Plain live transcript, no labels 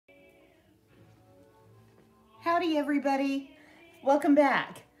Howdy everybody, welcome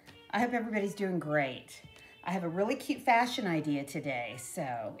back. I hope everybody's doing great. I have a really cute fashion idea today.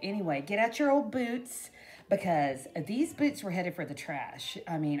 So anyway, get out your old boots because these boots were headed for the trash.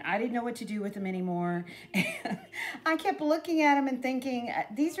 I mean, I didn't know what to do with them anymore. And I kept looking at them and thinking,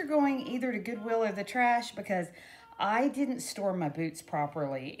 these are going either to Goodwill or the trash because I didn't store my boots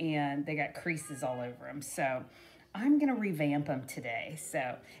properly and they got creases all over them. So I'm going to revamp them today.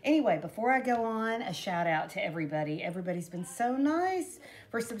 So anyway, before I go on, a shout out to everybody. Everybody's been so nice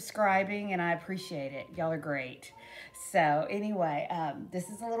for subscribing and I appreciate it. Y'all are great. So anyway, this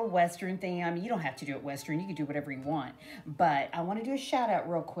is a little Western thing. I mean, you don't have to do it Western. You can do whatever you want. But I want to do a shout out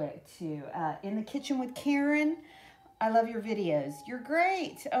real quick to In the Kitchen with Karen. I love your videos. You're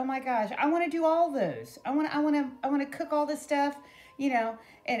great. Oh my gosh. I want to do all those. I want to cook all this stuff, you know,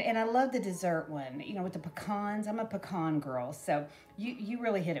 and I love the dessert one, you know, with the pecans. I'm a pecan girl. So you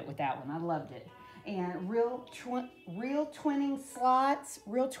really hit it with that one. I loved it. And real twinning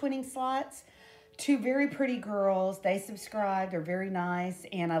slots. Two very pretty girls. They subscribe. They're very nice.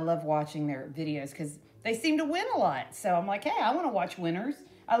 And I love watching their videos because they seem to win a lot. So I'm like, hey, I want to watch winners.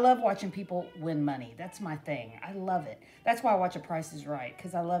 I love watching people win money. That's my thing. I love it. That's why I watch A Price is Right,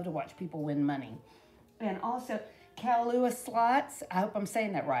 because I love to watch people win money. And also, Kailua Slots. I hope I'm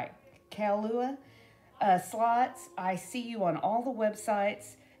saying that right. Kailua Slots. I see you on all the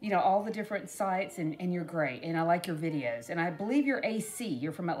websites, you know, all the different sites, and you're great. And I like your videos. And I believe you're AC.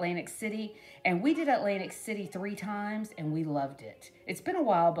 You're from Atlantic City. And we did Atlantic City 3 times, and we loved it. It's been a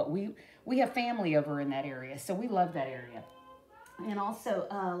while, but we have family over in that area, so we love that area. And also,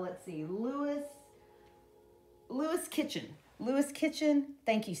 let's see, Lewis Kitchen,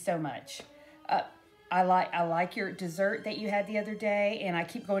 thank you so much. I like your dessert that you had the other day, and I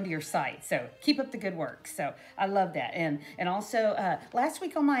keep going to your site, so keep up the good work. So I love that. And also, last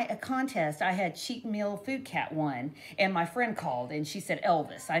week on my contest, I had Cheap Meal Food Cat won, and my friend called, and she said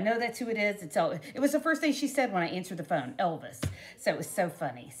Elvis. I know that's who it is. It's Elvis. It was the first thing she said when I answered the phone, Elvis. So it was so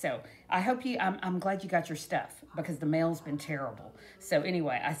funny. So I hope I'm glad you got your stuff because the mail's been terrible. So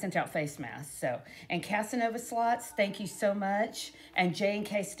anyway, I sent out face masks. So, and Casanova Slots, thank you so much. And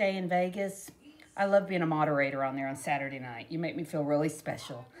J&K Stay in Vegas. I love being a moderator on there on Saturday night. You make me feel really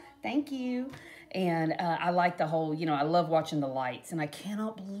special. Thank you. And I like the whole, you know, I love watching the lights. And I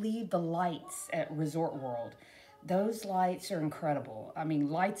cannot believe the lights at Resort World. Those lights are incredible. I mean,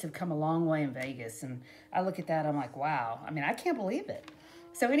 lights have come a long way in Vegas. And I look at that, I'm like, wow. I mean, I can't believe it.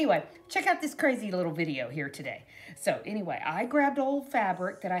 So anyway, check out this crazy little video here today. So anyway, I grabbed old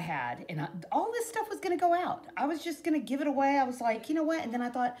fabric that I had, and all this stuff was going to go out. I was just going to give it away. I was like, you know what? And then I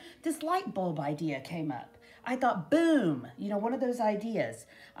thought this light bulb idea came up. I thought, boom, you know, one of those ideas.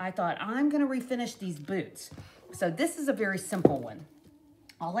 I thought, I'm going to refinish these boots. So this is a very simple one.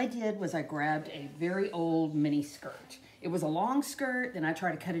 All I did was I grabbed a very old mini skirt. It was a long skirt, then I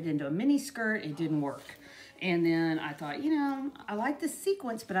tried to cut it into a mini skirt. It didn't work. And then I thought, you know, I like this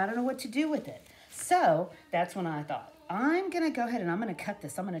sequence, but I don't know what to do with it. So that's when I thought, I'm going to go ahead and I'm going to cut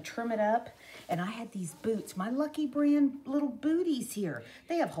this. I'm going to trim it up. And I had these boots, my Lucky Brand little booties here.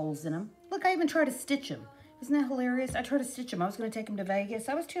 They have holes in them. Look, I even tried to stitch them. Isn't that hilarious? I tried to stitch them. I was going to take them to Vegas.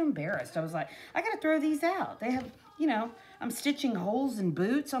 I was too embarrassed. I was like, I got to throw these out. They have, you know, I'm stitching holes in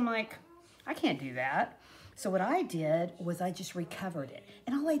boots. I'm like, I can't do that. So what I did was I just recovered it.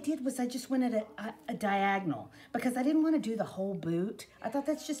 And all I did was I just went at a diagonal because I didn't want to do the whole boot. I thought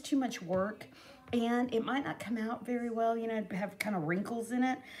that's just too much work and it might not come out very well. You know, it'd have kind of wrinkles in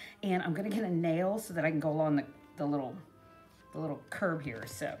it. And I'm going to get a nail so that I can go along the little curve here.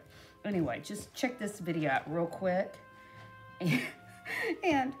 So anyway, just check this video out real quick.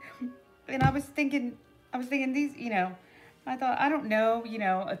 And I was thinking these, you know, I thought, I don't know, you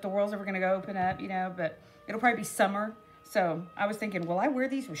know, if the world's ever going to go open up, you know, but it'll probably be summer. So I was thinking, will I wear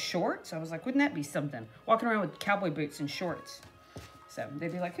these with shorts? I was like, wouldn't that be something? Walking around with cowboy boots and shorts. So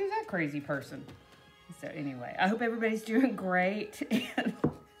they'd be like, who's that crazy person? So anyway, I hope everybody's doing great.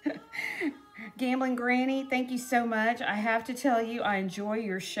 Gambling Granny, thank you so much. I have to tell you, I enjoy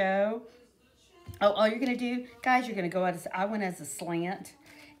your show. Oh, all you're going to do, guys, you're going to go out as, I went as a slant.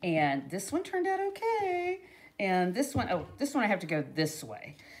 And this one turned out okay. And this one, oh, this one I have to go this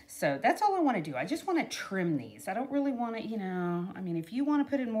way. So that's all I want to do. I just want to trim these. I don't really want to, you know, I mean, if you want to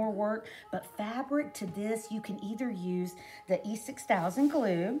put in more work, but fabric to this, you can either use the E6000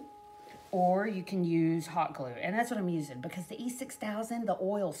 glue or you can use hot glue. And that's what I'm using because the E6000, the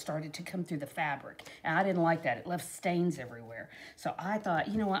oil started to come through the fabric. And I didn't like that. It left stains everywhere. So I thought,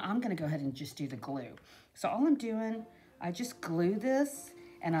 you know what, I'm going to go ahead and just do the glue. So all I'm doing, I just glue this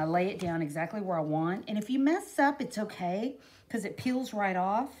and I lay it down exactly where I want. And if you mess up, it's okay because it peels right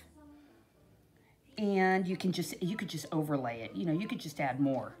off. and you could just overlay it. You know, you could just add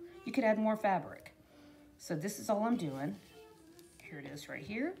more. You could add more fabric. So this is all I'm doing. Here it is right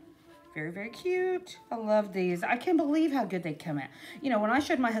here. Very, very cute. I love these. I can't believe how good they come out. You know, when I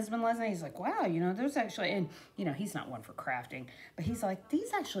showed my husband last night, he's like, wow, you know, those actually, and you know, he's not one for crafting, but he's like,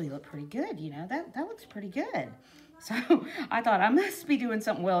 these actually look pretty good. You know, that looks pretty good. So I thought I must be doing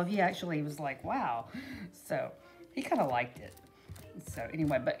something well if he actually was like, wow. So he kind of liked it. So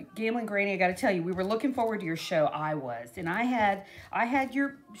anyway, but Gambling Granny, I got to tell you, we were looking forward to your show. I was, and I had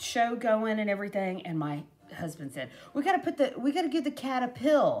your show going and everything, and my husband said, we got to give the cat a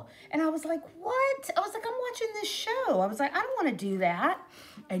pill. And I was like, what? I was like, I'm watching this show. I was like, I don't want to do that.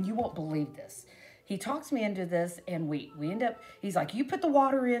 And you won't believe this. He talks me into this, and we end up, he's like, you put the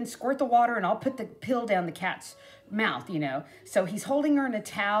water in, squirt the water, and I'll put the pill down the cat's mouth, you know. So he's holding her in a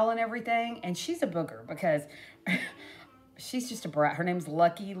towel and everything, and she's a booger because she's just a brat. Her name's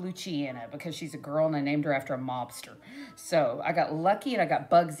Lucky Luciana because she's a girl, and I named her after a mobster. So I got Lucky and I got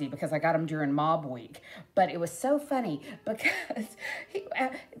Bugsy because I got them during Mob Week. But it was so funny because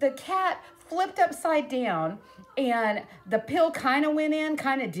the cat flipped upside down, and the pill kind of went in,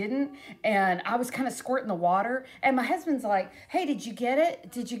 kind of didn't. And I was kind of squirting the water. And my husband's like, hey, did you get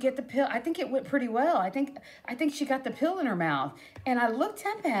it? Did you get the pill? I think it went pretty well. I think she got the pill in her mouth. And I looked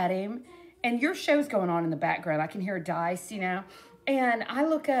up at him, and your show's going on in the background. I can hear dice, you know. And I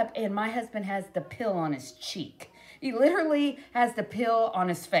look up, and my husband has the pill on his cheek. He literally has the pill on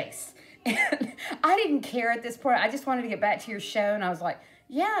his face. And I didn't care at this point. I just wanted to get back to your show. And I was like,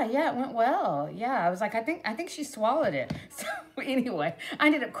 yeah, it went well. Yeah, I was like, I think she swallowed it. So anyway, I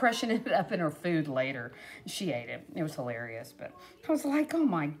ended up crushing it up in her food later. She ate it. It was hilarious. But I was like, oh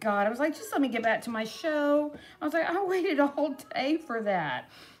my God. I was like, just let me get back to my show. I was like, I waited a whole day for that.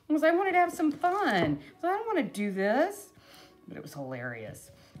 I was like, I wanted to have some fun. So I don't want to do this. But it was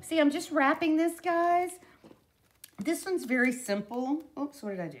hilarious. See, I'm just wrapping this, guys. This one's very simple. Oops,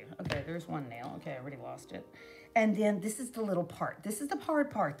 what did I do? Okay, there's one nail. Okay, I already lost it. And then this is the little part. This is the hard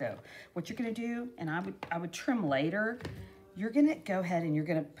part, though. What you're going to do, and I would trim later, you're going to go ahead and you're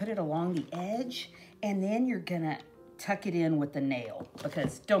going to put it along the edge, and then you're going to tuck it in with the nail,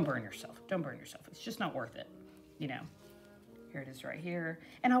 because don't burn yourself. Don't burn yourself. It's just not worth it, you know. Here it is right here.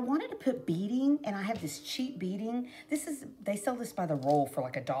 And I wanted to put beading, and I have this cheap beading. They sell this by the roll for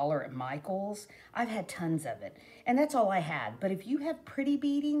like $1 at Michael's. I've had tons of it, and that's all I had. But if you have pretty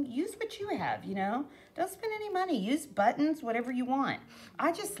beading, use what you have, you know? Don't spend any money. Use buttons, whatever you want.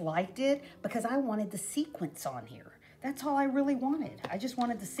 I just liked it because I wanted the sequence on here. That's all I really wanted. I just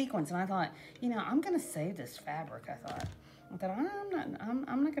wanted the sequence, and I thought, you know, I'm going to save this fabric, I thought. I thought,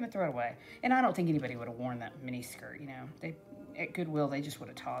 I'm not going to throw it away. And I don't think anybody would have worn that mini skirt, you know. At Goodwill, they just would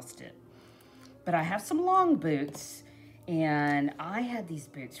have tossed it. But I have some long boots, and I had these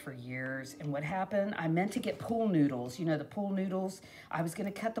boots for years. And what happened, I meant to get pool noodles. You know, the pool noodles. I was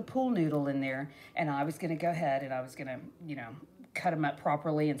going to cut the pool noodle in there, and I was going to go ahead and I was going to, you know, cut them up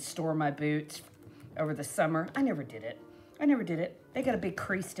properly and store my boots over the summer. I never did it. They got a big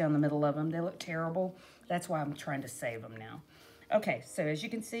crease down the middle of them. They look terrible. That's why I'm trying to save them now. Okay, so as you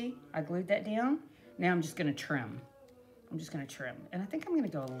can see, I glued that down. Now I'm just going to trim. And I think I'm going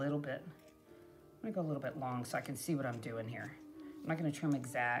to go a little bit. I'm going to go a little bit long so I can see what I'm doing here. I'm not going to trim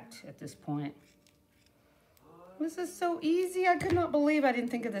exact at this point. This is so easy. I could not believe I didn't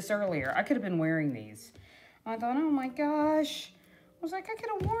think of this earlier. I could have been wearing these. I thought, oh my gosh. I was like, I could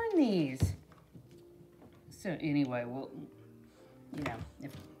have worn these. So anyway, well, you know,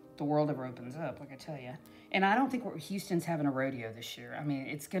 if the world ever opens up, like I tell you. And I don't think Houston's having a rodeo this year. I mean,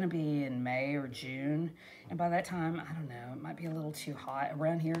 it's going to be in May or June. And by that time, I don't know, it might be a little too hot.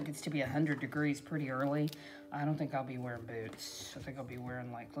 Around here, it gets to be 100 degrees pretty early. I don't think I'll be wearing boots. I think I'll be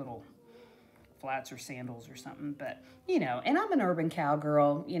wearing like little flats or sandals or something. But, you know, and I'm an urban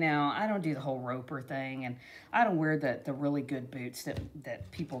cowgirl. You know, I don't do the whole roper thing. And I don't wear the really good boots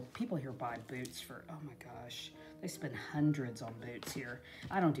that people here buy boots for, oh my gosh. They spend hundreds on boots here.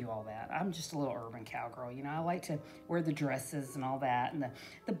 I don't do all that. I'm just a little urban cowgirl. You know, I like to wear the dresses and all that and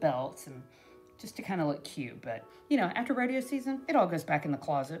the belts and just to kind of look cute. But, you know, after rodeo season, it all goes back in the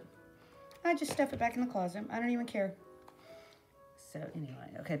closet. I just stuff it back in the closet. I don't even care. So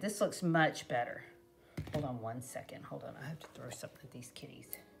anyway, okay, this looks much better. Hold on one second. Hold on. I have to throw something at these kitties.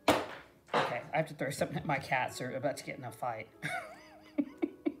 Okay, I have to throw something at my cats. They're about to get in a fight.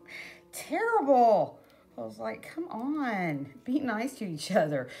 Terrible. I was like, come on, be nice to each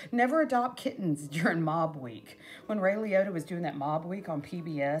other. Never adopt kittens during Mob Week. When Ray Liotta was doing that Mob Week on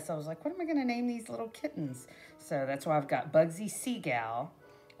PBS, I was like, what am I going to name these little kittens? So that's why I've got Bugsy Seagal,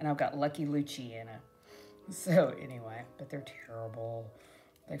 and I've got Lucky Luciana. So anyway, but they're terrible.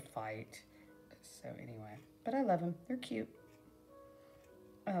 They fight. So anyway, but I love them. They're cute.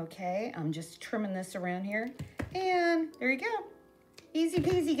 Okay, I'm just trimming this around here. And there you go. Easy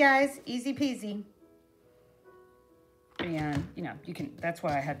peasy, guys. Easy peasy. And, you know, you can, that's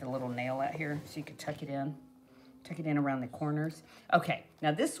why I had the little nail out here, so you could tuck it in. Tuck it in around the corners. Okay,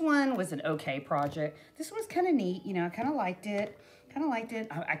 now this one was an okay project. This one was kind of neat, you know, I kind of liked it.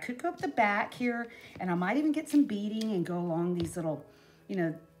 I could go up the back here, and I might even get some beading and go along these little, you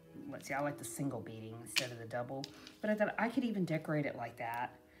know, let's see, I like the single beading instead of the double. But I thought I could even decorate it like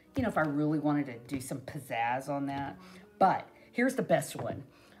that, you know, if I really wanted to do some pizzazz on that. But here's the best one.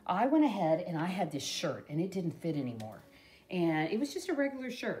 I went ahead and I had this shirt, and it didn't fit anymore. And it was just a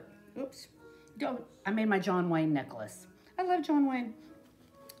regular shirt. Oops. I made my John Wayne necklace. I love John Wayne.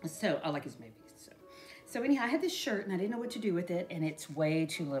 So I like his movies. So anyhow, I had this shirt and I didn't know what to do with it, and it's way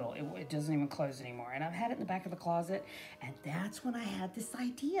too little. It doesn't even close anymore. And I've had it in the back of the closet, and that's when I had this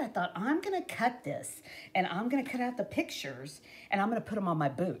idea. I thought, I'm gonna cut this, and I'm gonna cut out the pictures, and I'm gonna put them on my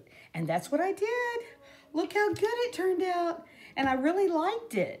boot. And that's what I did. Look how good it turned out. And I really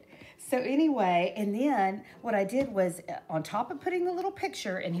liked it. So anyway, and then what I did was on top of putting the little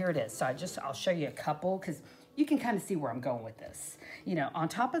picture, and here it is. So I'll show you a couple, because you can kind of see where I'm going with this. You know, on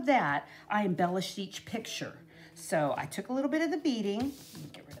top of that, I embellished each picture. So I took a little bit of the beading. Let me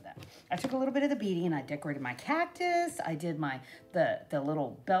get rid of that. I took a little bit of the beading and I decorated my cactus. I did the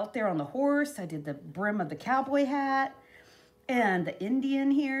little belt there on the horse. I did the brim of the cowboy hat and the Indian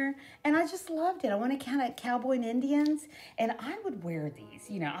here. And I just loved it. I want to kind of cowboy and Indians. And I would wear these.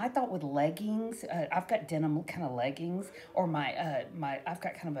 You know, I thought with leggings, I've got denim kind of leggings, or I've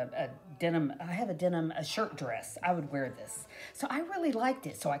got kind of a denim, I have a shirt dress. I would wear this. So I really liked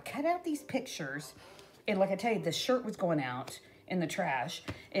it. So I cut out these pictures. And like I tell you, the shirt was going out in the trash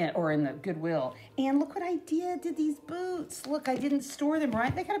or in the Goodwill. And look what I did these boots. Look, I didn't store them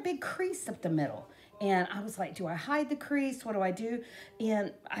right. They got a big crease up the middle. And I was like, do I hide the crease? What do I do?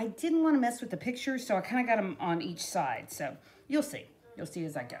 And I didn't want to mess with the pictures, so I kind of got them on each side. So you'll see. You'll see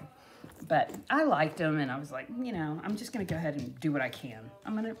as I go. But I liked them, and I was like, you know, I'm just going to go ahead and do what I can.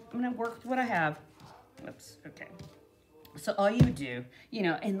 I'm gonna work with what I have. Oops, okay. So all you would do, you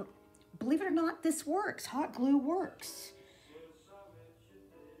know, and believe it or not, this works. Hot glue works.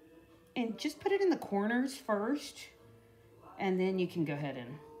 And just put it in the corners first, and then you can go ahead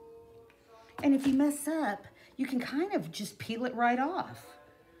and if you mess up, you can kind of just peel it right off.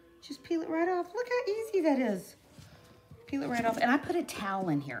 Just peel it right off. Look how easy that is. Peel it right off. And I put a towel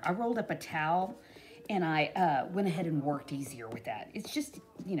in here. I rolled up a towel, and I went ahead and worked easier with that. It's just,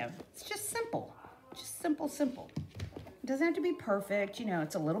 you know, it's just simple. Just simple, simple. It doesn't have to be perfect. You know,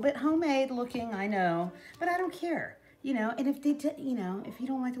 it's a little bit homemade looking, I know, but I don't care. You know, and if you know, if you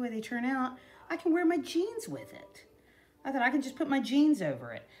don't like the way they turn out, I can wear my jeans with it. I thought I could just put my jeans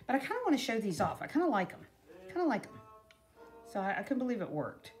over it. But I kind of want to show these off. I kind of like them. So I couldn't believe it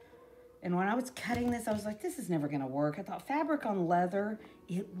worked. And when I was cutting this, I was like, this is never going to work. I thought fabric on leather,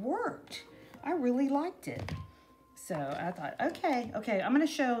 it worked. I really liked it. So I thought, okay, I'm going to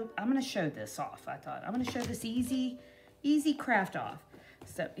show this off. I thought, I'm going to show this easy craft off.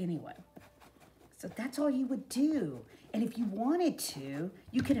 So anyway, so that's all you would do. And if you wanted to,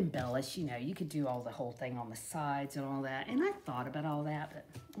 you could embellish, you know, you could do all the whole thing on the sides and all that. And I thought about all that,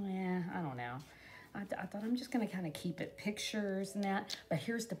 but yeah, I don't know. I thought I'm just going to kind of keep it pictures and that. But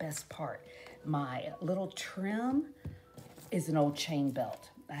here's the best part. My little trim is an old chain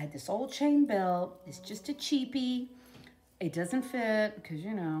belt. I had this old chain belt. It's just a cheapie. It doesn't fit because,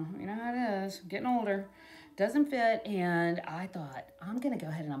 you know how it is. Getting older. Doesn't fit, and I thought, I'm going to go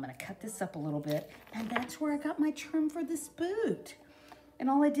ahead and I'm going to cut this up a little bit, and that's where I got my trim for this boot. And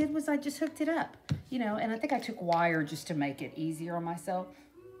all I did was I just hooked it up, you know, and I think I took wire just to make it easier on myself.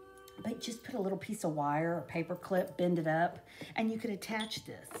 But just put a little piece of wire or paper clip, bend it up, and you could attach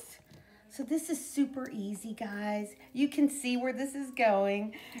this. So this is super easy, guys. You can see where this is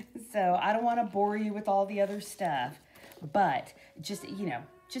going. So I don't want to bore you with all the other stuff, but just, you know,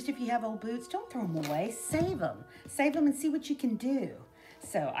 just if you have old boots, don't throw them away. Save them. Save them and see what you can do.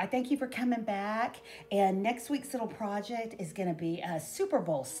 So I thank you for coming back. And next week's little project is going to be Super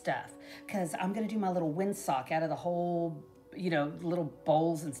Bowl stuff, because I'm going to do my little windsock out of the whole, you know, little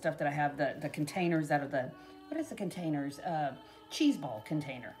bowls and stuff that I have, the containers out of the, what is the containers? Cheese ball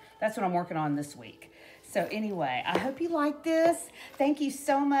container. That's what I'm working on this week. So anyway, I hope you like this. Thank you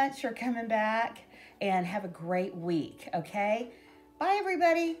so much for coming back, and have a great week, okay? Bye,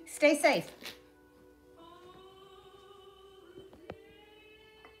 everybody. Stay safe.